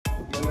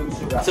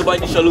So by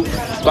DeshAloof,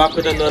 back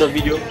with another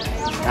video,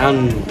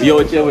 and we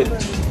out here with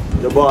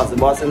the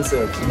boss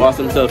himself. The boss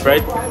himself,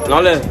 right?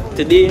 Now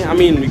today, I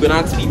mean, we're gonna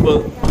ask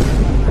people,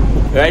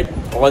 right?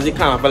 What was the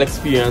carnival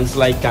experience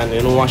like, and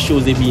you know what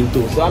shows they've been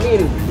to. So I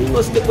mean, you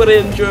know, stick with the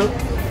intro,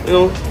 you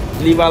know,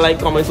 leave a like,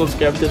 comment,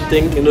 subscribe to the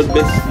thing. You know, the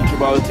best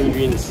YouTuber out in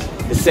Greens,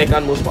 the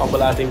second most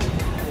popular thing.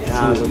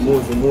 Yeah, so,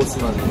 the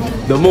most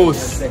man. The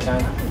most.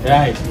 Second.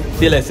 Right.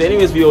 See, let's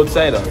anyways be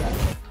outside.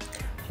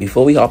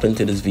 Before we hop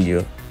into this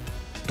video,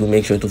 do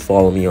make sure to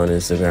follow me on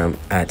Instagram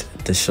at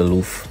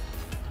DeshAloof.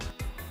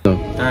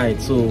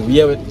 Alright, so we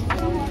here with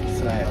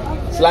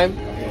Slime?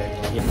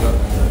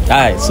 Yeah.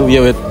 Alright, so we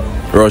here with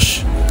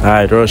Rush.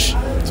 Alright, Rush.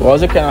 So what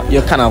was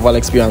your carnival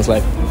experience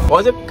like?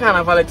 What was your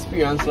carnival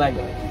experience like? I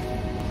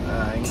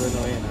ain't going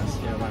nowhere now.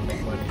 Still, man,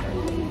 make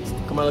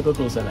money. Come on, look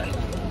closer. Like.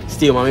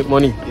 Still, man, make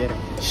money?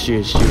 Yeah.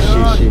 Shit.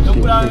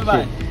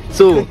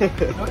 So,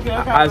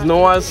 as no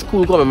one's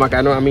school coming back,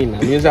 I know what I mean.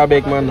 You're a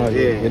big man now.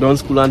 Yeah. You don't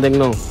school and thing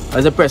now.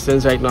 As a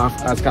president right now,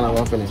 as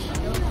carnival finish.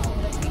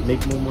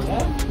 Make more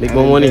money. Make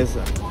more money.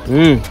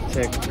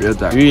 Check. Real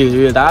talk.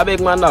 Real. That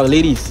big man dog,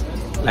 ladies.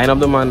 Line up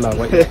the man dog.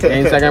 What, your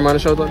Instagram man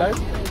shout out that?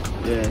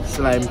 Yeah,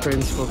 Slime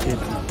Prince for Kid.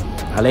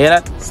 I like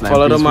that. Slime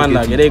Follow the Prince man for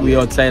dog. Kid. You think we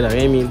outside, you know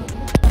what I mean?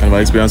 And my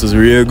experience was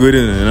real good,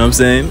 you know what I'm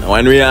saying?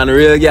 One real and a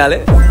real gal,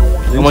 eh?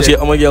 How much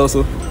you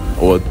also?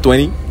 Oh,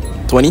 20?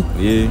 20?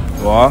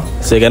 Yeah. Wow.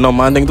 So you get no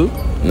man thing too?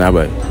 Nah,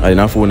 boy. I didn't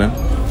have phone, now.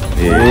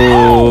 Yeah.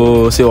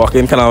 Oh, so you walk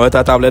in kind of with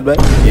a tablet, boy?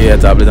 Yeah,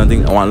 tablet and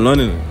thing. I want to learn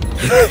it.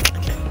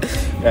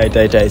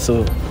 Right.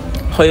 So,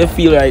 how you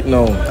feel right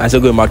now as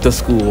you're going back to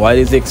school? What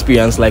is the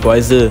experience like? What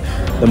is the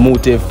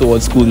motive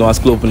towards school now as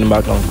school opening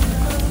back on?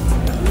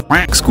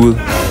 School.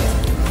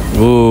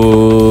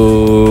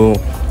 Oh,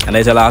 and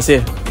that's your last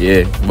year?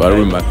 Yeah, but I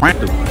went back.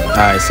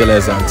 Alright, so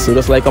let's so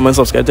just like, comment,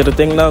 subscribe to the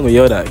thing now. We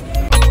hear that.